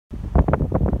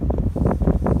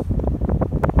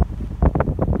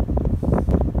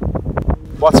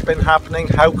what's been happening,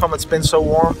 how come it's been so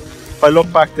warm. If I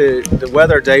look back the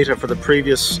weather data for the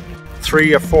previous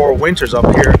 3 or 4 winters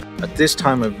up here at this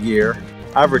time of year,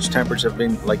 average temperatures have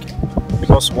been like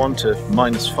 +1 to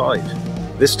 -5.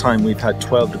 This time we've had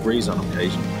 12 degrees on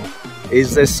occasion.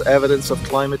 Is this evidence of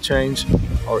climate change,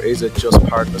 or is it just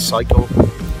part of the cycle?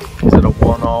 Is it a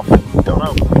one-off? Don't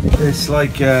know. It's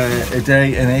like a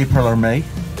day in April or May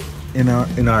in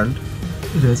Ireland.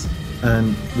 It is.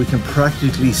 And we can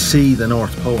practically see the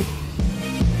North Pole.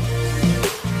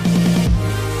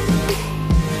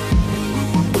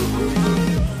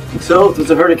 So there's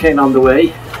a hurricane on the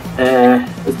way.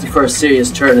 It's the first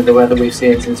serious turn in the weather we've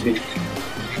seen since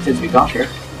we got here.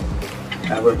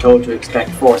 We're told to expect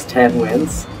force 10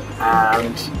 winds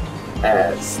and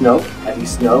snow, heavy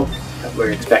snow.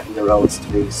 We're expecting the roads to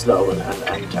be slow and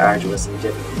arduous and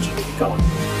difficult to keep going.